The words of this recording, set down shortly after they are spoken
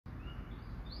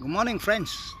Good morning,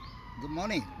 friends. Good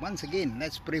morning. Once again,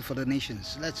 let's pray for the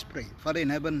nations. Let's pray. Father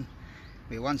in heaven,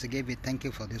 we thank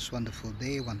you for this wonderful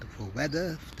day, wonderful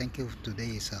weather. Thank you. Today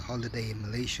is a holiday in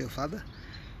Malaysia, Father.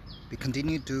 We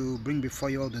continue to bring before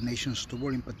you all the nations to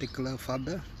world in particular,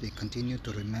 Father. We continue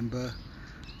to remember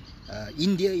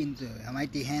India in the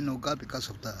mighty hand, oh God,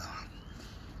 because of the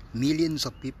millions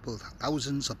of people,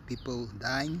 thousands of people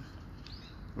dying.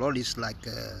 Lord, it's like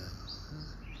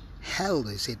hell,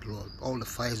 they said, Lord. All the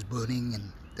fires burning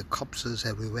and the corpses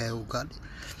everywhere, oh God.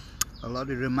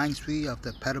 Lord, it reminds me of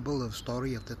the parable of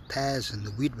story of the tares and the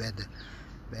wheat, where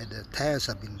the tares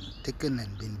have been taken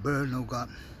and been burned, oh God.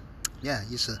 Yeah,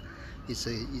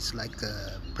 it's like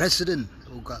a precedent,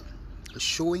 oh God,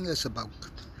 showing us about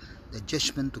the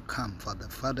judgment to come, Father.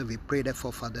 Father, we pray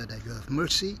therefore, Father, that you have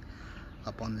mercy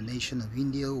upon the nation of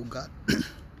India, oh God.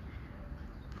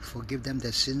 Forgive them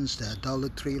their sins, their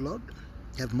idolatry, Lord.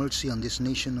 Have mercy on this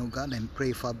nation, oh God, and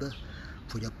pray, Father,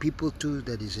 for your people too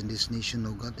that is in this nation,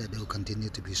 oh God, that they will continue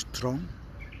to be strong,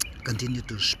 continue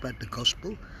to spread the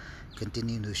gospel,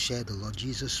 continue to share the Lord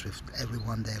Jesus with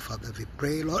everyone there, Father. We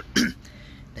pray, Lord,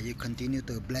 that you continue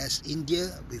to bless India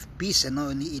with peace, and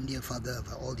not only India, Father,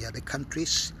 but all the other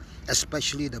countries,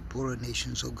 especially the poorer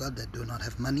nations, oh God, that do not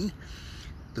have money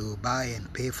to buy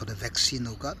and pay for the vaccine,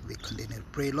 oh God. We continue to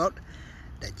pray, Lord,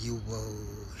 that you will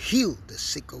heal the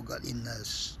sick, oh God, in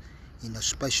a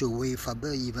special way,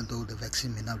 Father. Even though the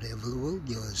vaccine may not be available,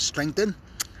 you will strengthen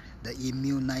the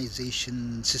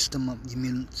immunization system of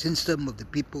the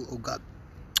people, oh God,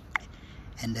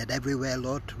 and that everywhere,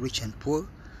 Lord, rich and poor,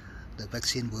 the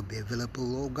vaccine will be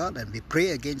available, oh God. And we pray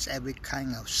against every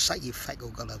kind of side effect, oh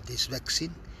God, of this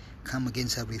vaccine. Come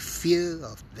against every fear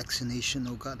of vaccination,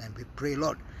 oh God, and we pray,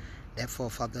 Lord, therefore,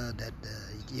 Father, that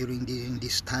during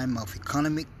this time of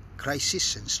economic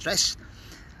crisis and stress,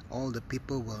 all the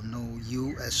people will know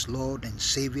you as Lord and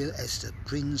Savior, as the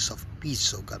Prince of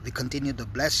Peace, oh God. We continue to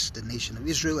bless the nation of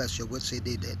Israel, as your word said,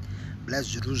 that bless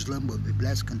Jerusalem will be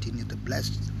blessed. Continue to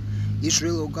bless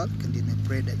Israel, oh God. Continue to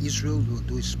pray that Israel will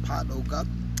do its part, oh God,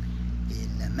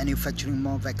 in manufacturing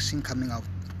more vaccine, coming out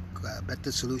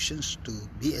better solutions to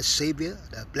be a Savior,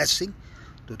 a blessing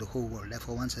to the whole world.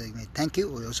 Therefore, once again, thank you.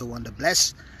 We also want to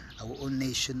bless our own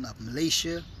nation of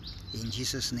Malaysia. In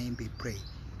Jesus' name we pray.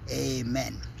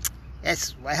 Amen.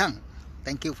 Yes, Wai Hang.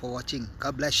 Thank you for watching.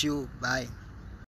 God bless you. Bye.